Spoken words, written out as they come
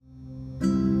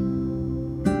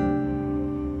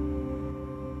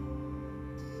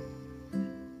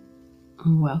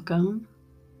Welcome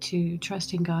to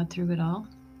Trusting God Through It All,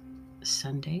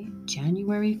 Sunday,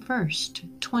 January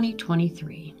 1st,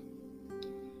 2023.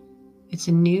 It's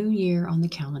a new year on the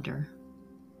calendar,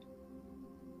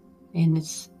 and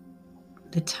it's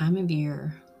the time of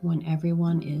year when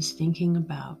everyone is thinking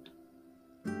about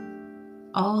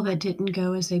all that didn't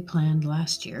go as they planned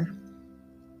last year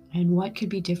and what could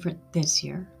be different this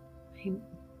year. They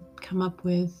come up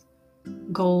with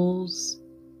goals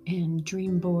and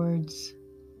dream boards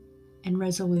and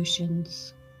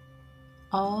resolutions,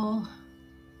 all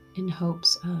in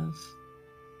hopes of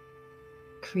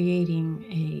creating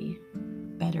a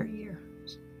better year.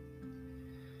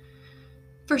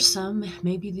 For some,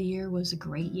 maybe the year was a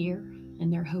great year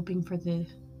and they're hoping for the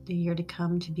year to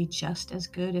come to be just as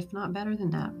good, if not better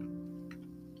than that.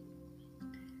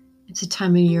 It's a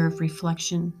time of year of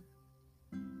reflection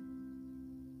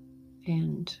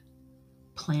and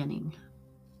planning.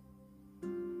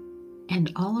 And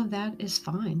all of that is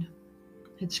fine.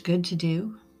 It's good to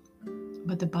do.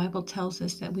 But the Bible tells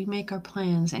us that we make our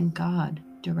plans and God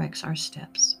directs our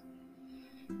steps.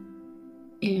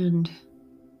 And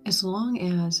as long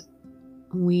as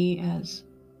we, as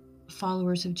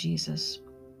followers of Jesus,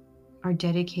 are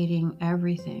dedicating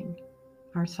everything,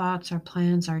 our thoughts, our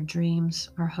plans, our dreams,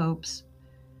 our hopes,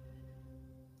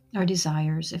 our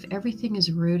desires, if everything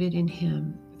is rooted in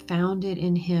Him, founded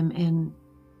in Him, and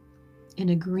in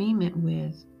agreement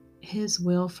with His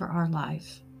will for our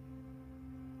life,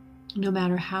 no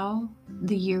matter how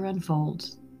the year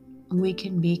unfolds, we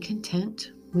can be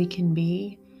content, we can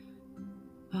be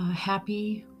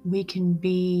happy, we can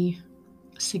be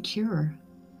secure,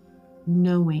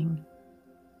 knowing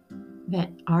that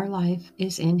our life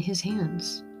is in His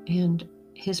hands and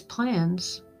His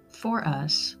plans for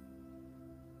us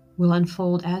will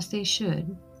unfold as they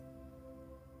should.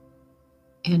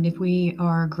 And if we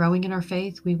are growing in our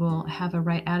faith, we will have a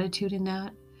right attitude in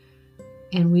that,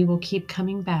 and we will keep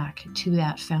coming back to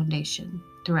that foundation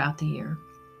throughout the year.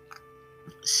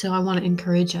 So I want to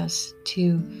encourage us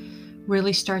to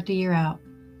really start the year out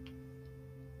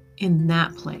in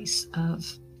that place of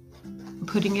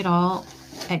putting it all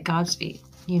at God's feet,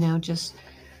 just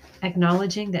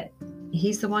acknowledging that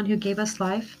He's the one who gave us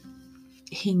life.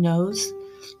 He knows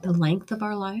the length of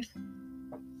our life,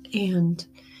 and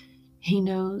He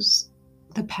knows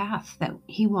the path that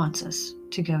He wants us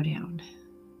to go down,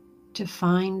 to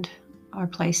find our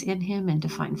place in Him and to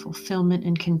find fulfillment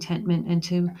and contentment and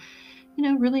to,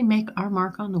 really make our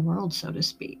mark on the world, so to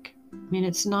speak. I mean,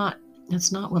 that's not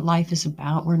what life is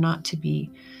about. We're not to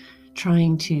be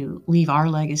trying to leave our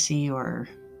legacy or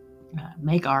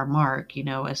make our mark, in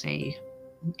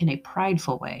a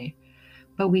prideful way.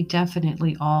 But we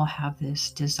definitely all have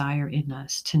this desire in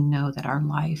us to know that our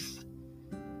life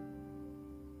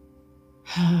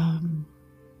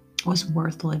was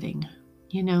worth living,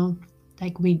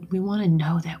 like we want to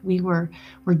know that we're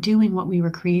doing what we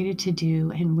were created to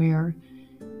do, and we're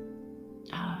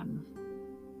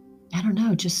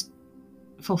just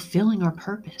fulfilling our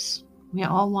purpose. We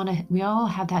all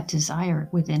have that desire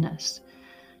within us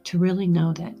to really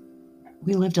know that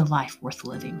we lived a life worth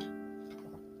living.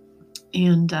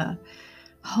 And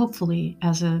hopefully,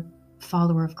 as a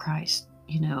follower of Christ,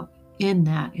 in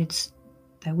that, it's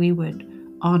that we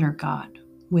would honor God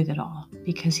with it all,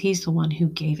 because He's the one who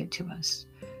gave it to us.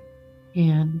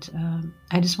 And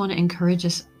I just want to encourage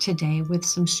us today with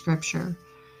some scripture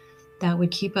that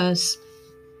would keep us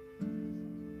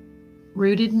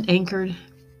rooted and anchored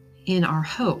in our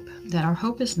hope, that our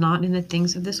hope is not in the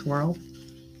things of this world.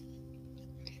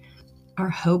 Our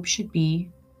hope should be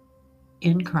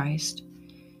in Christ,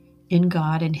 in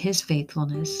God and His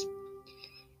faithfulness,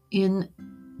 in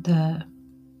the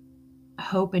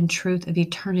hope and truth of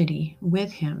eternity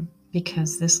with Him,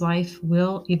 because this life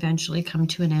will eventually come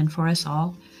to an end for us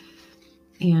all.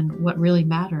 And what really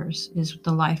matters is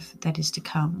the life that is to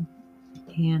come.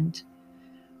 And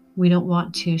we don't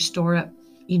want to store up,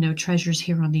 treasures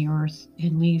here on the earth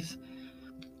and leave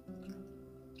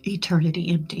eternity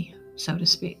empty, so to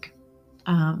speak.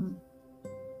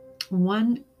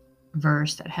 One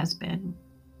verse that has been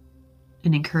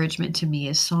an encouragement to me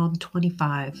is Psalm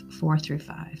 25,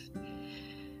 4-5.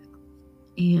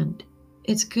 And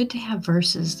it's good to have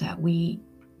verses that we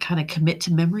kind of commit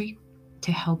to memory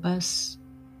to help us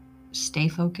stay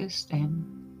focused and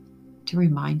to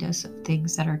remind us of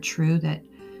things that are true, that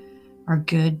are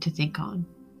good to think on.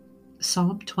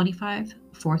 Psalm 25,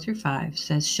 4-5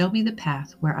 says, "Show me the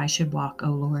path where I should walk,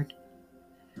 O Lord.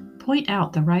 Point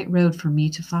out the right road for me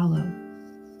to follow.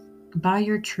 By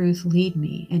your truth lead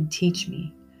me and teach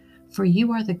me, for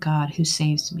you are the God who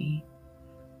saves me.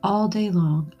 All day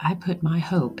long I put my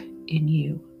hope in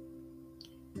you."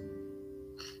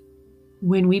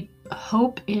 When we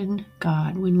hope in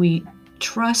God, when we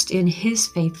trust in His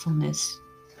faithfulness,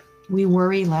 we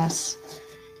worry less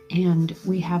and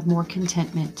we have more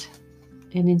contentment.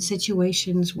 And in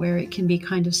situations where it can be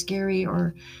kind of scary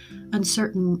or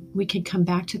uncertain, we can come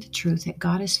back to the truth that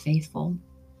God is faithful.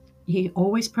 He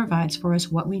always provides for us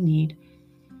what we need.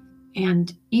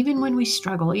 And even when we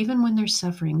struggle, even when there's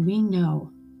suffering, we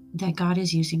know that God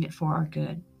is using it for our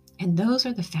good. And those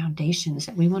are the foundations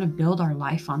that we want to build our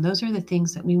life on. Those are the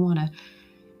things that we want to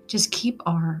just keep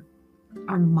our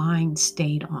mind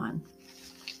stayed on.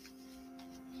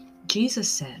 Jesus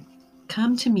said,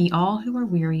 "Come to me, all who are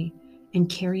weary and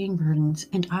carrying burdens,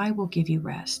 and I will give you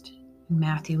rest." In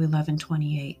Matthew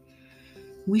 11:28.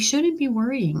 We shouldn't be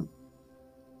worrying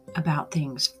about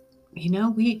things.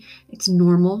 It's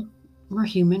normal. We're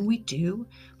human, we do,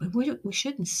 but we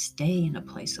shouldn't stay in a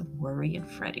place of worry and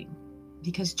fretting,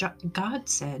 because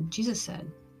Jesus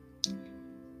said,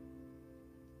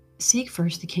 "Seek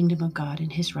first the kingdom of God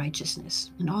and His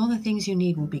righteousness, and all the things you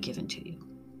need will be given to you."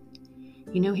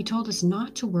 He told us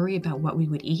not to worry about what we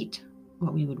would eat,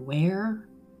 what we would wear.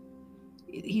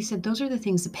 He said those are the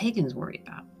things the pagans worry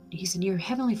about. He said your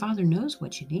Heavenly Father knows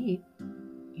what you need.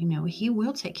 He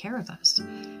will take care of us.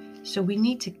 So we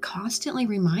need to constantly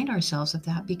remind ourselves of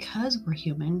that, because we're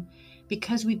human,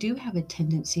 because we do have a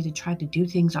tendency to try to do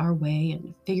things our way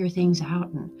and figure things out.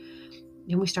 And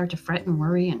then we start to fret and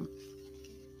worry, and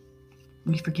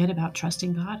we forget about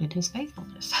trusting God and His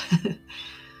faithfulness.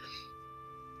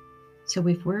 So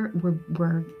if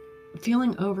we're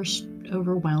feeling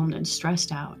overwhelmed and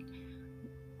stressed out,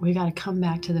 we got to come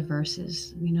back to the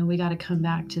verses. We got to come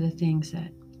back to the things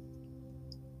that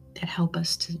help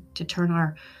us to turn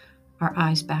our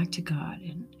eyes back to God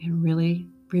and really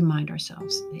remind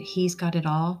ourselves that He's got it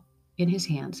all in His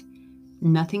hands.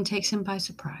 Nothing takes Him by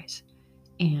surprise.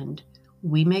 And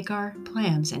we make our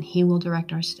plans and He will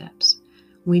direct our steps.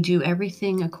 We do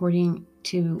everything according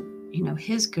to,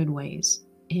 His good ways.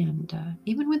 And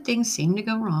even when things seem to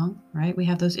go wrong, right? We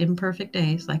have those imperfect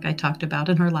days, like I talked about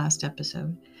in our last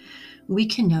episode. We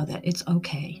can know that it's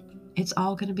okay. It's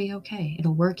all going to be okay.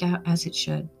 It'll work out as it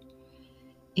should.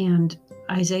 And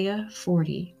Isaiah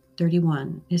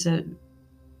 40:31 is a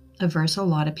verse a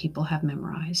lot of people have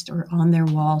memorized or on their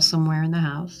wall somewhere in the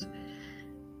house.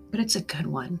 But it's a good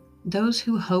one. "Those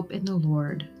who hope in the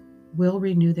Lord will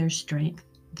renew their strength.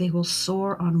 They will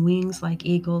soar on wings like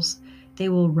eagles. They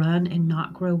will run and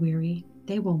not grow weary.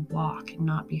 They will walk and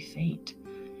not be faint."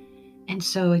 And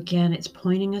so again, it's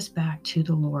pointing us back to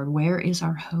the Lord. Where is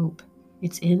our hope?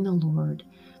 It's in the Lord.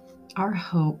 Our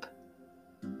hope,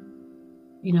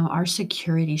 our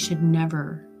security should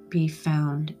never be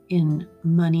found in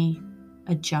money,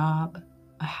 a job,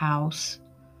 a house,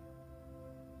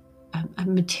 a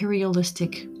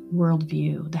materialistic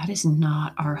worldview. That is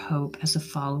not our hope as a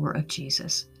follower of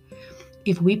Jesus.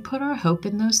 If we put our hope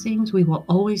in those things, we will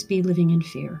always be living in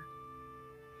fear,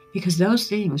 because those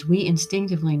things we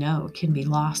instinctively know can be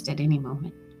lost at any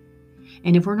moment.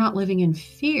 And if we're not living in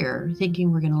fear,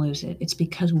 thinking we're going to lose it, it's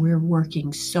because we're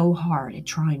working so hard at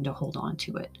trying to hold on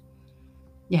to it.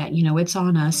 Yeah, it's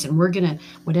on us, and we're going to,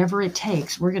 whatever it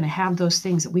takes, we're going to have those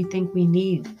things that we think we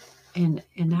need. And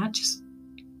that just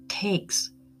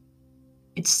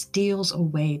it steals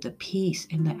away the peace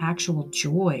and the actual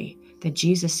joy that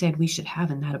Jesus said we should have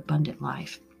in that abundant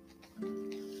life.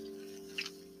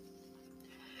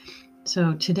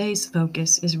 So today's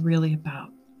focus is really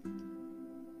about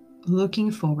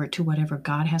looking forward to whatever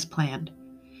God has planned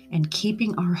and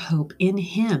keeping our hope in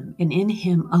Him and in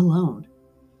Him alone,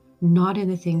 not in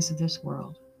the things of this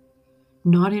world,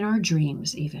 not in our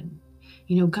dreams even.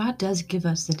 God does give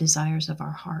us the desires of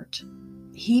our heart.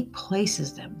 He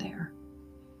places them there.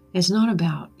 It's not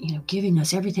about, giving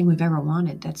us everything we've ever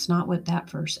wanted. That's not what that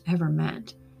verse ever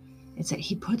meant. It's that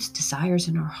He puts desires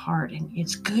in our heart, and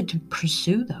it's good to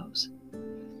pursue those,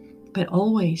 but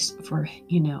always for,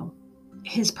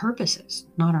 His purposes,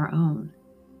 not our own.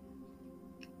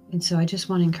 And so I just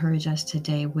want to encourage us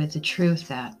today with the truth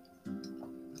that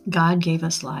God gave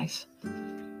us life,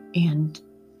 and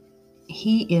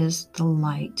He is the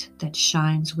light that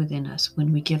shines within us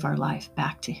when we give our life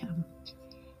back to Him.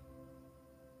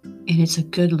 And it's a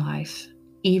good life,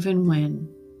 even when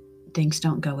things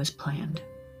don't go as planned,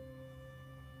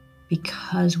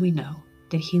 because we know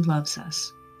that He loves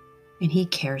us and He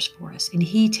cares for us and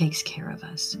He takes care of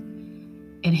us.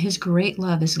 And His great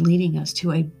love is leading us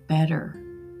to a better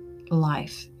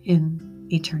life in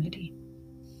eternity.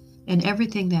 And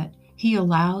everything that He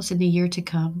allows in the year to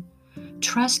come,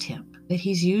 trust Him that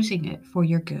He's using it for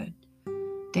your good,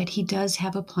 that He does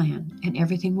have a plan, and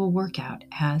everything will work out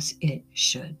as it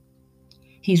should.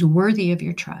 He's worthy of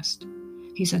your trust.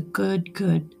 He's a good,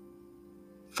 good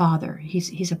Father.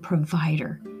 He's a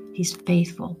provider. He's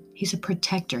faithful. He's a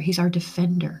protector. He's our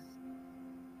defender.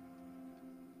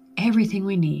 Everything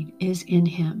we need is in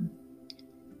Him.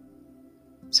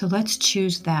 So let's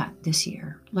choose that this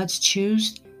year. Let's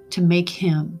choose to make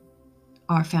Him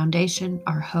our foundation,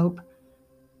 our hope,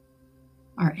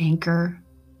 our anchor,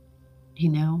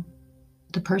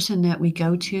 the person that we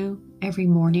go to every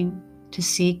morning to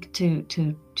seek to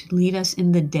lead us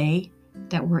in the day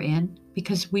that we're in,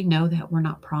 because we know that we're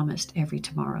not promised every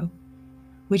tomorrow.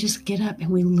 We just get up and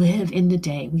we live in the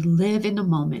day. We live in the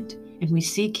moment, and we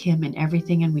seek Him in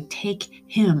everything, and we take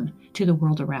Him to the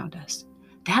world around us.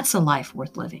 That's a life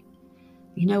worth living.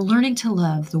 Learning to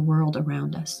love the world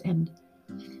around us and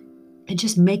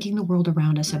just making the world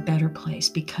around us a better place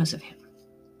because of Him.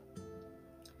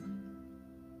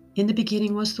 In the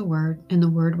beginning was the Word, and the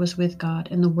Word was with God,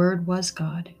 and the Word was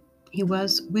God. He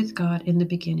was with God in the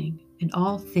beginning, and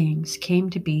all things came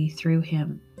to be through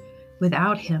Him.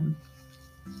 Without Him,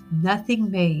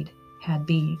 nothing made had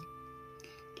being.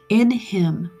 In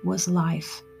Him was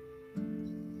life,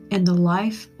 and the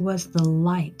life was the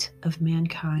light of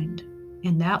mankind.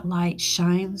 And that light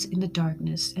shines in the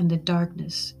darkness, and the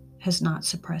darkness has not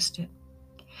suppressed it.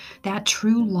 That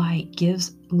true light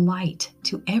gives light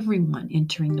to everyone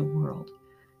entering the world.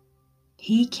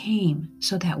 He came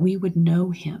so that we would know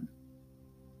Him.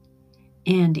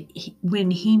 And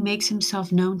when He makes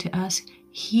Himself known to us,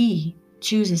 He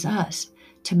chooses us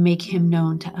to make Him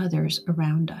known to others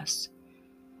around us.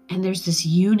 And there's this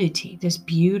unity, this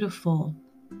beautiful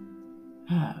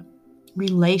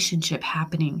relationship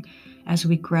happening as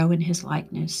we grow in His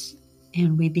likeness,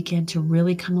 and we begin to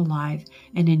really come alive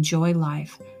and enjoy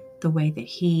life the way that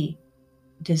He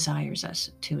desires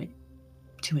us to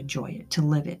enjoy it, to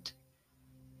live it.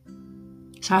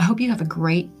 So I hope you have a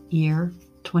great year,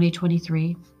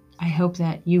 2023. I hope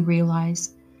that you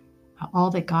realize all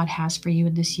that God has for you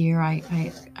in this year.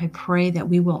 I pray that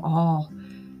we will all,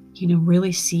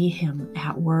 really see Him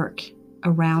at work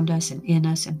around us and in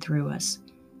us and through us.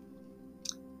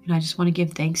 And I just want to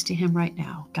give thanks to Him right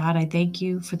now. God, I thank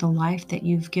You for the life that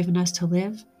You've given us to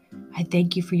live. I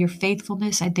thank You for Your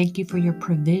faithfulness. I thank You for Your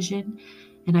provision.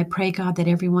 And I pray, God, that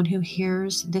everyone who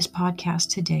hears this podcast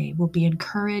today will be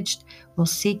encouraged, will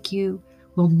seek You,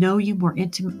 will know You more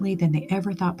intimately than they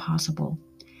ever thought possible.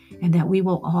 And that we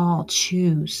will all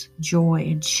choose joy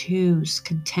and choose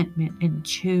contentment and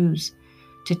choose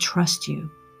to trust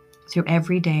You through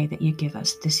every day that You give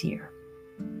us this year.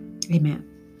 Amen.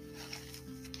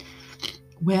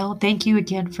 Well, thank you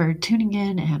again for tuning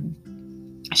in, and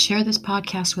share this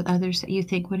podcast with others that you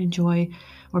think would enjoy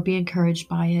or be encouraged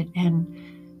by it.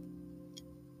 And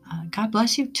God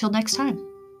bless you. Till next time.